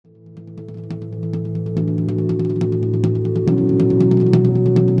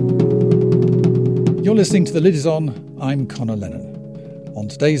You're listening to The Lid Is On. I'm Connor Lennon. On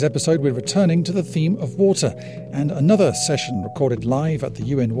today's episode, we're returning to the theme of water and another session recorded live at the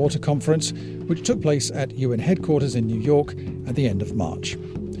UN Water Conference, which took place at UN headquarters in New York at the end of March.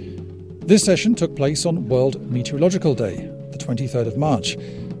 This session took place on World Meteorological Day, the 23rd of March.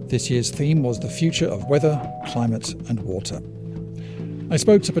 This year's theme was the future of weather, climate and water. I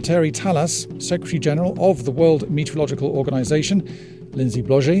spoke to Petteri Talas, Secretary General of the World Meteorological Organization, Lindsay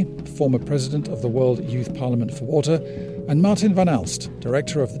Bloger, former President of the World Youth Parliament for Water, and Martin van Aalst,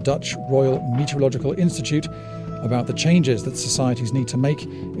 Director of the Dutch Royal Meteorological Institute, about the changes that societies need to make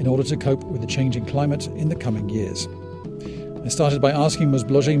in order to cope with the changing climate in the coming years. I started by asking Ms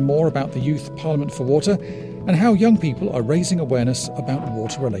Bloger more about the Youth Parliament for Water and how young people are raising awareness about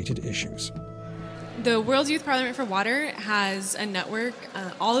water-related issues. The World Youth Parliament for Water has a network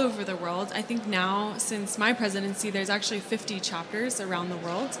all over the world. I think now, since my presidency, there's actually 50 chapters around the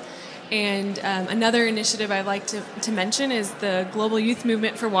world. And another initiative I'd like to mention is the Global Youth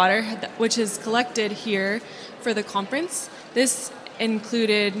Movement for Water, which is collected here for the conference. This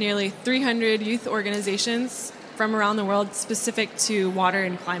included nearly 300 youth organizations from around the world specific to water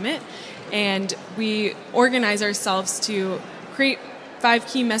and climate. And we organize ourselves to create 5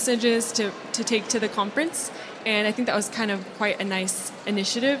 key messages to take to the conference, and I think that was kind of quite a nice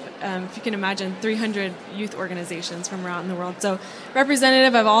initiative. If you can imagine, 300 youth organizations from around the world, so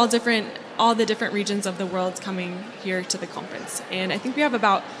representative of all the different regions of the world coming here to the conference. And I think we have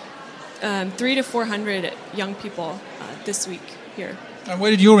about 300 to 400 young people this week here. And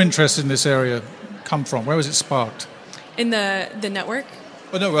where did your interest in this area come from? Where was it sparked? In the network?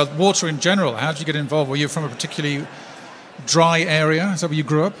 Water in general. How did you get involved? Were you from a particularly dry area? Is that where you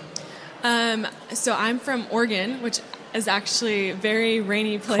grew up? So I'm from Oregon, which is actually a very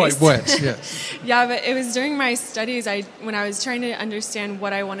rainy place. Quite wet, yes. Yeah, but it was during my studies, when I was trying to understand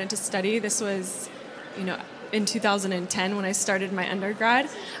what I wanted to study. This was, in 2010 when I started my undergrad.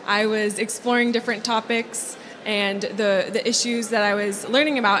 I was exploring different topics and the issues that I was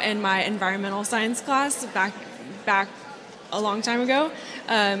learning about in my environmental science class back a long time ago,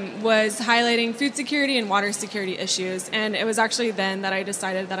 was highlighting food security and water security issues. And it was actually then that I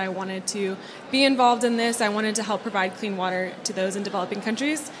decided that I wanted to be involved in this. I wanted to help provide clean water to those in developing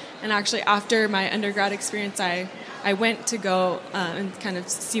countries. And actually after my undergrad experience, I went to go and kind of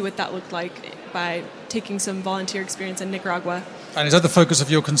see what that looked like by taking some volunteer experience in Nicaragua. And is that the focus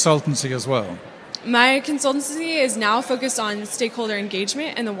of your consultancy as well? My consultancy is now focused on stakeholder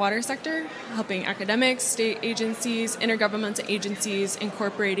engagement in the water sector, helping academics, state agencies, intergovernmental agencies,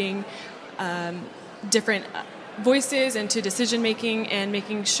 incorporating different voices into decision-making and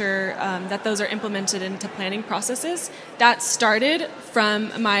making sure that those are implemented into planning processes. That started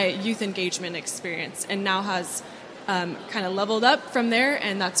from my youth engagement experience and now has kind of leveled up from there,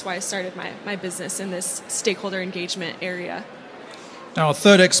 and that's why I started my business in this stakeholder engagement area. Now, our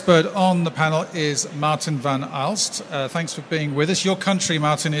third expert on the panel is Martin van Aalst. Thanks for being with us. Your country,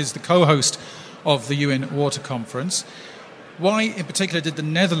 Martin, is the co-host of the UN Water Conference. Why, in particular, did the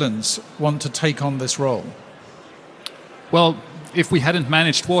Netherlands want to take on this role? Well, if we hadn't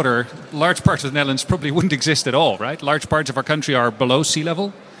managed water, large parts of the Netherlands probably wouldn't exist at all, right? Large parts of our country are below sea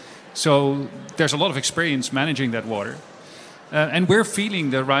level. So there's a lot of experience managing that water. And we're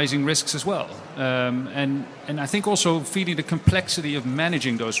feeling the rising risks as well. And I think also feeling the complexity of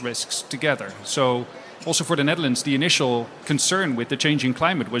managing those risks together. So also for the Netherlands, the initial concern with the changing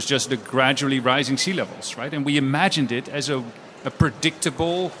climate was just the gradually rising sea levels, right? And we imagined it as a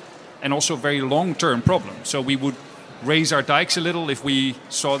predictable and also very long-term problem. So we would raise our dikes a little if we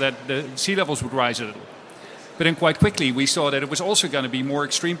saw that the sea levels would rise a little. But then quite quickly we saw that it was also going to be more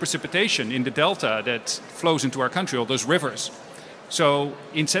extreme precipitation in the delta that flows into our country, all those rivers. So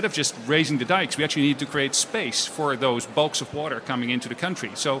instead of just raising the dikes, we actually need to create space for those bulks of water coming into the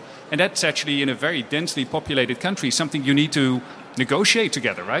country. And that's actually in a very densely populated country, something you need to negotiate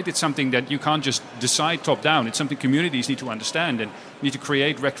together, right? It's something that you can't just decide top down. It's something communities need to understand and need to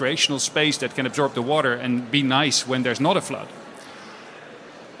create recreational space that can absorb the water and be nice when there's not a flood.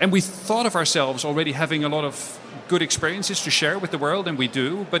 And we thought of ourselves already having a lot of good experiences to share with the world, and we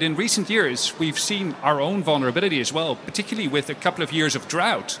do. But in recent years, we've seen our own vulnerability as well, particularly with a couple of years of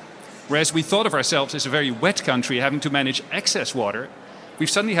drought. Whereas we thought of ourselves as a very wet country having to manage excess water,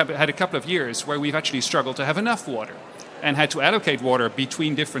 we've suddenly had a couple of years where we've actually struggled to have enough water and had to allocate water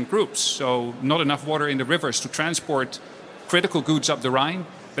between different groups. So not enough water in the rivers to transport critical goods up the Rhine,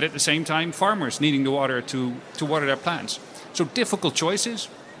 but at the same time, farmers needing the water to water their plants. So difficult choices.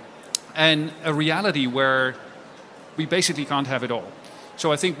 And a reality where we basically can't have it all.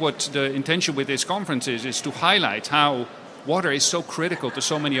 So I think what the intention with this conference is to highlight how water is so critical to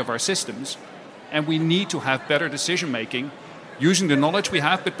so many of our systems, And we need to have better decision making using the knowledge we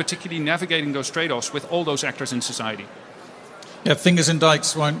have, but particularly navigating those trade-offs with all those actors in society. Yeah, fingers in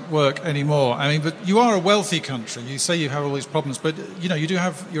dikes won't work anymore. I mean, but you are a wealthy country. You say you have all these problems, but you do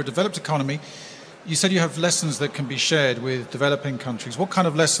have your developed economy. You said you have lessons that can be shared with developing countries. What kind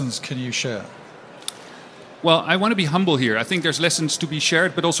of lessons can you share? Well, I want to be humble here. I think there's lessons to be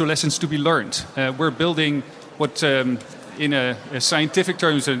shared, but also lessons to be learned. We're building what, in a scientific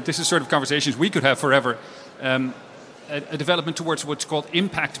terms, and this is sort of conversations we could have forever, a development towards what's called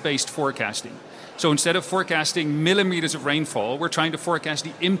impact-based forecasting. So instead of forecasting millimeters of rainfall, we're trying to forecast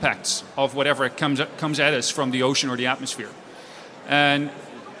the impacts of whatever comes at us from the ocean or the atmosphere. And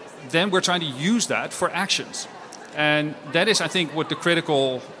then we're trying to use that for actions. And that is, I think, what the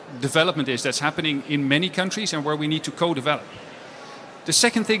critical development is that's happening in many countries and where we need to co-develop. The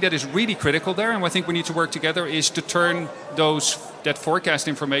second thing that is really critical there, and I think we need to work together, is to turn that forecast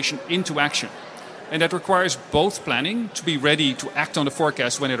information into action. And that requires both planning, to be ready to act on the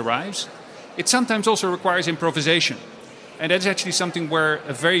forecast when it arrives. It sometimes also requires improvisation. And that is actually something where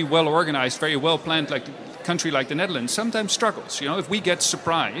a very well-organized, very well-planned country like the Netherlands sometimes struggles. If we get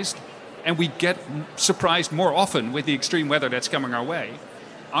surprised, and we get surprised more often with the extreme weather that's coming our way,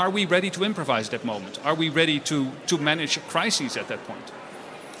 are we ready to improvise that moment? Are we ready to manage crises at that point?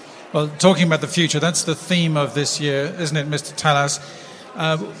 Well, talking about the future, that's the theme of this year, isn't it, Mr. Tallās?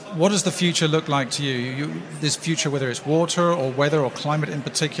 What does the future look like to you? This future, whether it's water or weather or climate in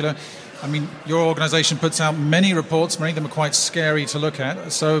particular. I mean, your organisation puts out many reports. Many of them are quite scary to look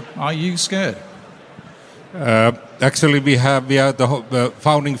at. So are you scared? Actually, we are the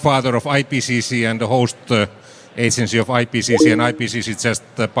founding father of IPCC and the host agency of IPCC. And IPCC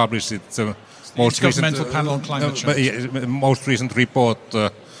just published its most recent panel on climate change. Most recent report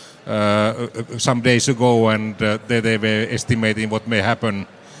some days ago, and they were estimating what may happen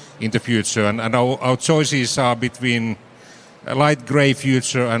in the future. And our choices are between a light grey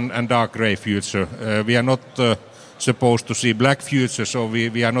future and dark grey future. We are not supposed to see black future, so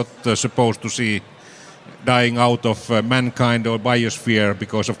we are not supposed to see dying out of mankind or biosphere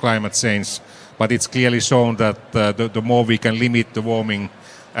because of climate change. But it's clearly shown that the more we can limit the warming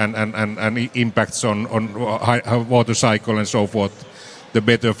and impacts on water cycle and so forth, the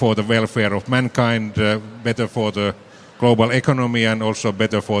better for the welfare of mankind, better for the global economy, and also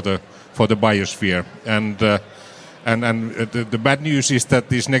better for the biosphere. And the bad news is that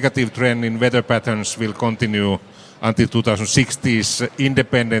this negative trend in weather patterns will continue until 2060s,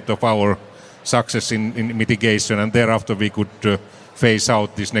 independent of our success in mitigation, and thereafter we could phase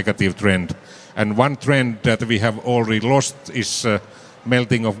out this negative trend. And one trend that we have already lost is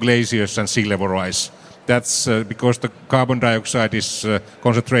melting of glaciers and sea level rise. That's because the carbon dioxide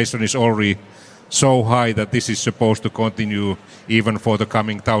concentration is already so high that this is supposed to continue even for the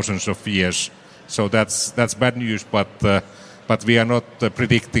coming thousands of years. So that's bad news, but we are not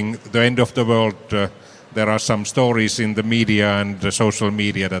predicting the end of the world. There are some stories in the media and the social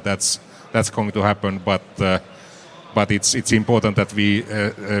media that's going to happen, but it's important that we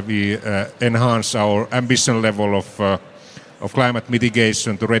enhance our ambition level of climate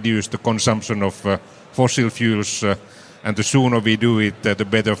mitigation to reduce the consumption of fossil fuels, and the sooner we do it, the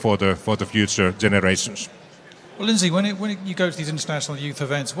better for the future generations. Well, Lindsay, when you go to these international youth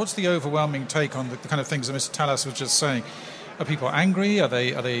events, what's the overwhelming take on the kind of things that Mr. Tallās was just saying? Are people angry? Are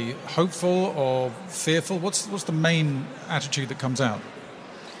they hopeful or fearful? What's the main attitude that comes out?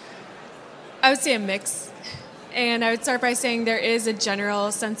 I would say a mix. And I would start by saying there is a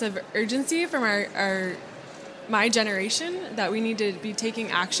general sense of urgency from my generation that we need to be taking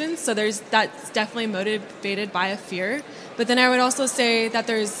action. So that's definitely motivated by a fear. But then I would also say that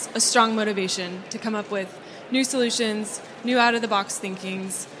there's a strong motivation to come up with new solutions, new out-of-the-box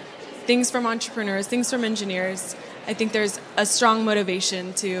thinkings, things from entrepreneurs, things from engineers. I think there's a strong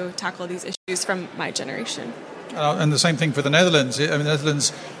motivation to tackle these issues from my generation. And the same thing for the Netherlands. I mean, the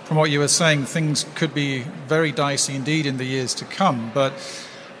Netherlands, from what you were saying, things could be very dicey indeed in the years to come. But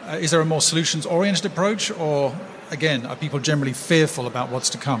is there a more solutions-oriented approach, or, again, are people generally fearful about what's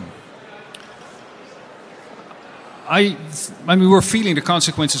to come? I mean, we're feeling the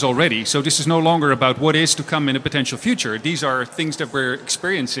consequences already. So this is no longer about what is to come in a potential future. These are things that we're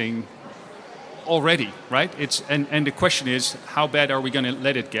experiencing already, right? And the question is, how bad are we going to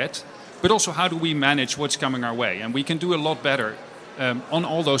let it get? But also, how do we manage what's coming our way? And we can do a lot better on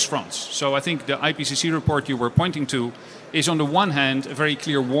all those fronts. So I think the IPCC report you were pointing to is, on the one hand, a very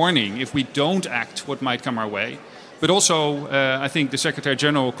clear warning if we don't act what might come our way. But also, I think the Secretary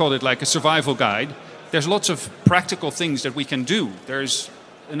General called it like a survival guide. There's lots of practical things that we can do. There's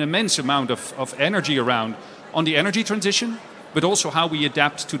an immense amount of energy around on the energy transition, but also how we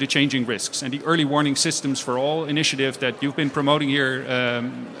adapt to the changing risks. And the early warning systems for all initiative that you've been promoting here,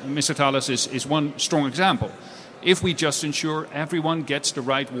 Mr. Thales, is one strong example. If we just ensure everyone gets the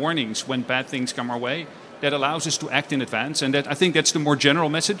right warnings when bad things come our way, that allows us to act in advance. And that, I think that's the more general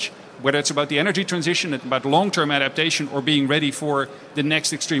message, whether it's about the energy transition, about long-term adaptation, or being ready for the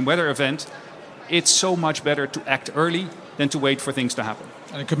next extreme weather event. It's so much better to act early than to wait for things to happen.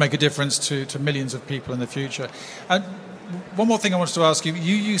 And it could make a difference to millions of people in the future. And one more thing I wanted to ask you.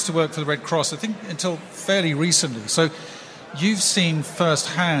 You used to work for the Red Cross, I think, until fairly recently. So you've seen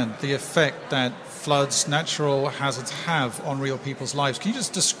firsthand the effect that floods, natural hazards have on real people's lives. Can you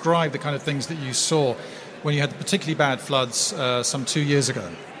just describe the kind of things that you saw when you had the particularly bad floods some 2 years ago?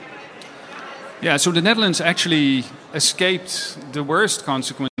 Yeah, so the Netherlands actually escaped the worst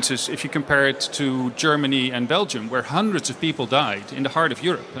consequences if you compare it to Germany and Belgium, where hundreds of people died in the heart of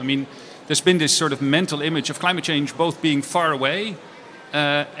Europe. I mean, there's been this sort of mental image of climate change both being far away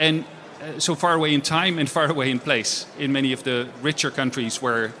and so far away in time and far away in place in many of the richer countries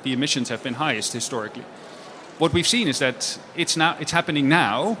where the emissions have been highest historically. What we've seen is that it's happening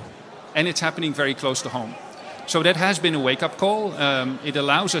now, and it's happening very close to home. So that has been a wake-up call. It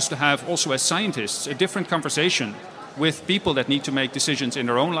allows us to have also as scientists a different conversation with people that need to make decisions in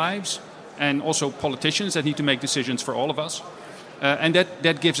their own lives, and also politicians that need to make decisions for all of us. And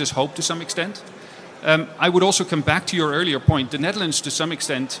that gives us hope to some extent. I would also come back to your earlier point. The Netherlands, to some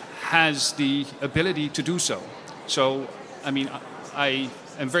extent, has the ability to do so. So, I mean, I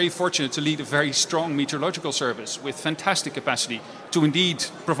am very fortunate to lead a very strong meteorological service with fantastic capacity to indeed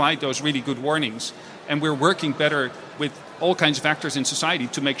provide those really good warnings. And we're working better with all kinds of actors in society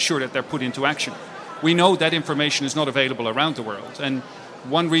to make sure that they're put into action. We know that information is not available around the world. And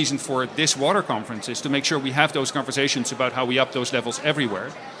one reason for this water conference is to make sure we have those conversations about how we up those levels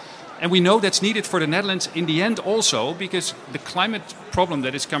everywhere. And we know that's needed for the Netherlands in the end also, because the climate problem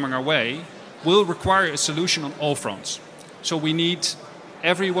that is coming our way will require a solution on all fronts. So we need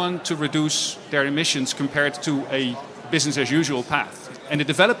everyone to reduce their emissions compared to a business as usual path. And the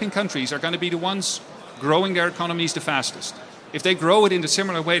developing countries are going to be the ones growing their economies the fastest. If they grow it in the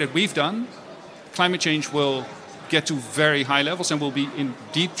similar way that we've done, climate change will get to very high levels and will be in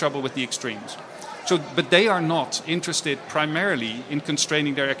deep trouble with the extremes. So, but they are not interested primarily in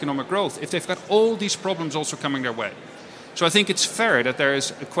constraining their economic growth if they've got all these problems also coming their way. So I think it's fair that there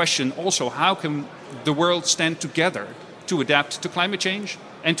is a question also, how can the world stand together to adapt to climate change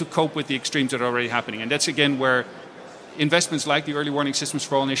and to cope with the extremes that are already happening? And that's again where investments like the Early Warning Systems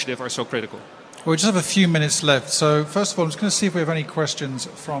for All initiative are so critical. Well, we just have a few minutes left. So first of all, I'm just going to see if we have any questions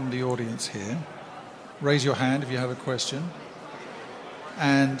from the audience here. Raise your hand if you have a question.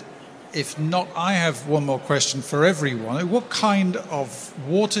 And if not, I have one more question for everyone. What kind of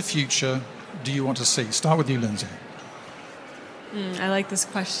water future do you want to see? Start with you, Lindsay. I like this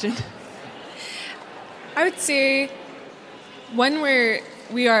question. I would say one where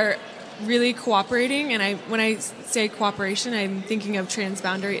we are really cooperating, and when I say cooperation, I'm thinking of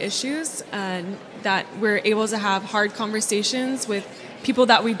transboundary issues, and that we're able to have hard conversations with people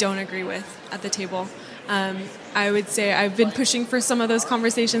that we don't agree with at the table. I would say I've been pushing for some of those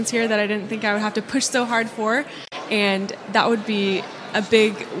conversations here that I didn't think I would have to push so hard for, and that would be a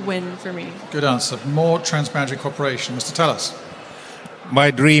big win for me. Good answer. More transboundary cooperation. Mr. Thales.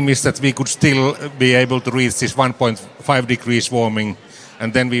 My dream is that we could still be able to reach this 1.5 degrees warming,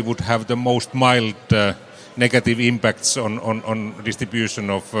 and then we would have the most mild negative impacts on distribution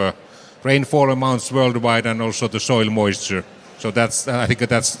of rainfall amounts worldwide and also the soil moisture. So I think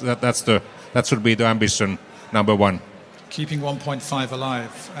that should be the ambition number one. Keeping 1.5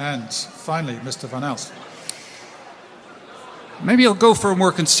 alive. And finally, Mr. Van Elst. Maybe I'll go for a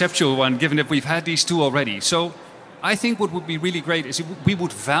more conceptual one, given that we've had these two already. So I think what would be really great is if we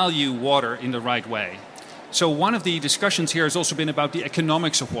would value water in the right way. So one of the discussions here has also been about the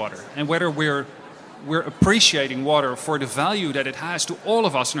economics of water and whether we're appreciating water for the value that it has to all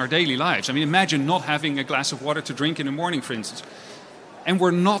of us in our daily lives. I mean, imagine not having a glass of water to drink in the morning, for instance. And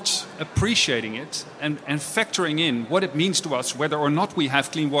we're not appreciating it and factoring in what it means to us, whether or not we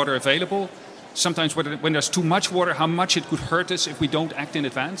have clean water available. Sometimes when there's too much water, how much it could hurt us if we don't act in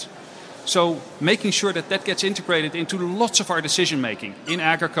advance. So making sure that gets integrated into lots of our decision making in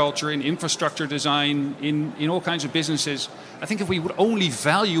agriculture, in infrastructure design, in all kinds of businesses. I think if we would only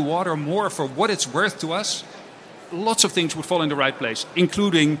value water more for what it's worth to us, lots of things would fall in the right place,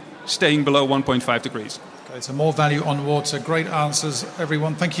 including staying below 1.5 degrees. Okay, so more value on water. Great answers,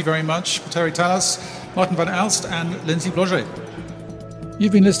 everyone. Thank you very much. Petteri Thales, Martin van Elst and Lindsay Bloger.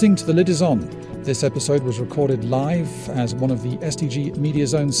 You've been listening to The Lid Is On, This episode was recorded live as one of the SDG Media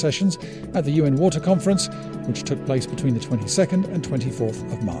Zone sessions at the UN Water Conference, which took place between the 22nd and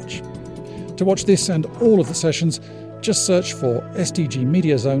 24th of March. To watch this and all of the sessions, just search for SDG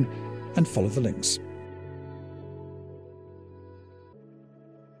Media Zone and follow the links.